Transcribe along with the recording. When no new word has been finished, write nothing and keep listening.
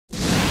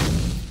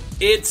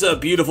It's a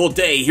beautiful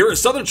day here at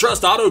Southern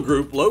Trust Auto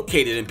Group,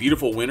 located in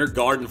beautiful Winter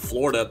Garden,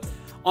 Florida,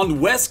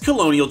 on West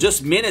Colonial,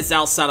 just minutes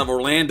outside of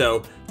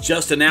Orlando,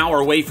 just an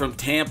hour away from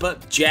Tampa,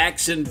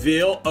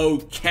 Jacksonville,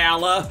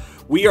 Ocala.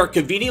 We are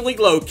conveniently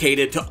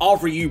located to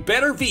offer you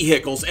better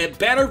vehicles at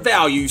better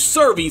value,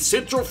 serving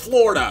Central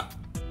Florida.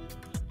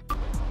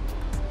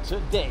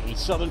 Today,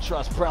 Southern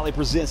Trust proudly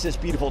presents this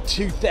beautiful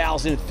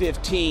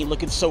 2015,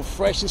 looking so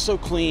fresh and so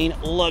clean,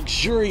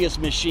 luxurious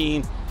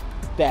machine.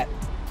 That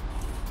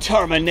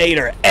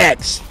Terminator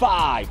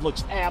X5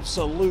 looks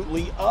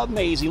absolutely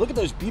amazing. Look at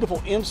those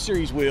beautiful M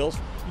Series wheels.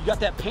 You got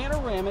that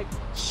panoramic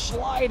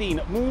sliding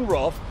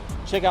moonroof.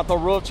 Check out the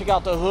roof, check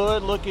out the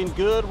hood, looking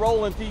good,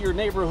 rolling through your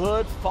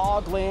neighborhood,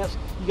 fog lamps.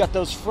 You got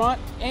those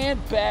front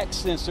and back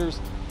sensors.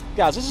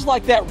 Guys, this is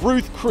like that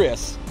Ruth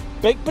Chris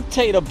baked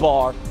potato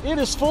bar. It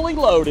is fully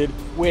loaded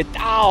with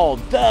all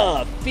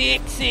the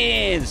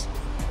fixins.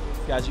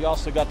 Guys, you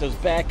also got those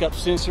backup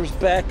sensors,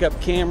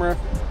 backup camera,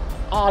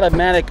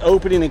 automatic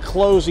opening and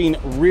closing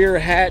rear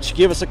hatch.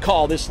 Give us a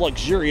call. This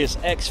luxurious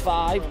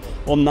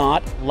X5 will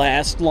not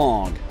last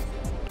long.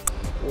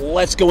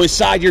 Let's go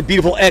inside your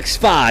beautiful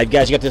X5.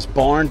 Guys, you got this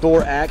barn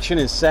door action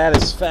and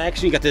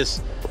satisfaction. You got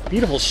this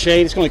beautiful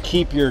shade. It's going to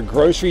keep your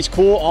groceries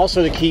cool.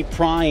 Also to keep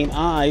prying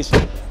eyes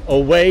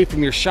away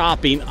from your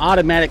shopping.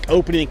 Automatic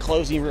opening and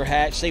closing rear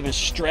hatch, saving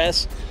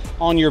stress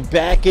on your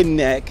back and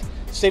neck.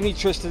 Saving you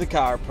trips to the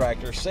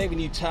chiropractor, saving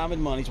you time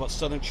and money is what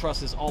Southern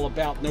Trust is all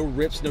about. No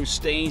rips, no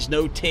stains,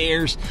 no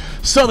tears.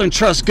 Southern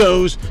Trust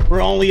goes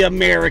where only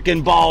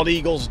American bald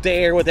eagles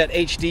dare, with that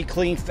HD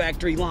clean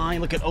factory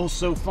line. Look at oh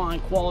so fine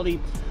quality.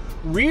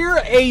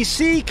 Rear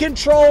AC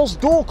controls,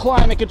 dual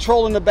climate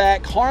control in the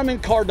back, Harman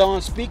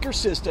Kardon speaker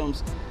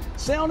systems.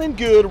 Sounding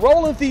good,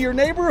 rolling through your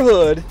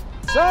neighborhood.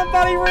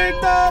 Somebody ring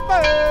the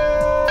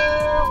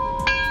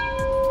bell.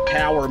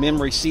 Power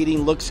memory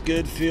seating, looks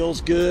good,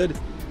 feels good.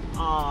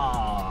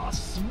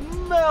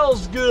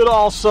 Smells good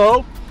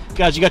also.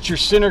 Guys, you got your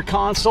center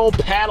console,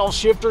 paddle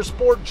shifter,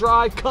 sport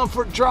drive,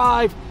 comfort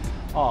drive,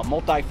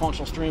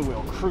 multifunctional steering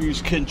wheel,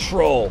 cruise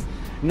control.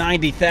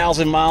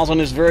 90,000 miles on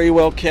this very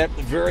well kept,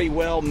 very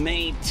well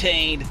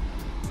maintained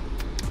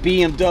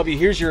BMW.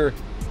 Here's your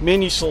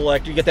menu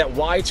selector. You get that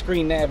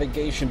widescreen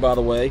navigation, by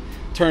the way.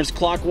 Turns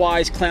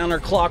clockwise,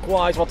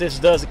 counterclockwise. What this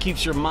does, it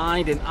keeps your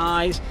mind and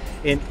eyes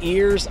and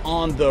ears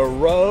on the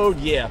road.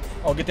 Yeah,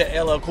 I'll get that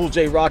LL Cool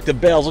J rock the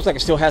bells. Looks like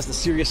it still has the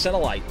Sirius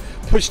satellite.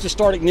 Push to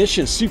start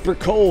ignition, super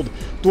cold,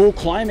 dual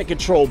climate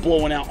control,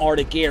 blowing out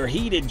Arctic air,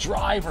 heated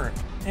driver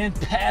and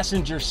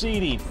passenger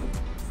seating.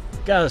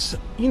 Guys,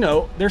 you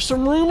know, there's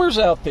some rumors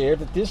out there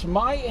that this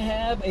might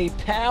have a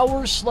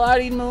power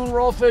sliding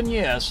moonroof, and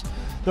yes,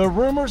 the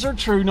rumors are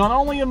true. Not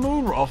only a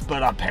moonroof,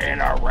 but a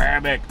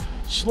panoramic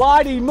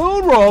sliding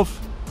moonroof.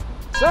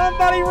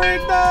 Somebody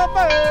ring the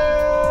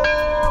bell.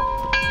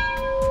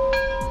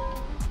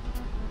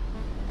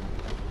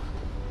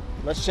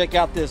 Let's check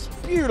out this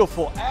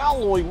beautiful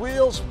alloy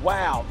wheels.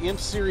 Wow, M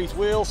Series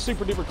wheels,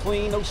 super duper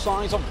clean, no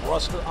signs of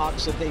rust or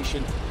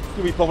oxidation.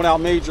 You'll be pumping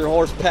out major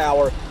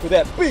horsepower with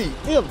that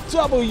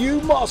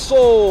BMW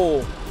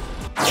muscle.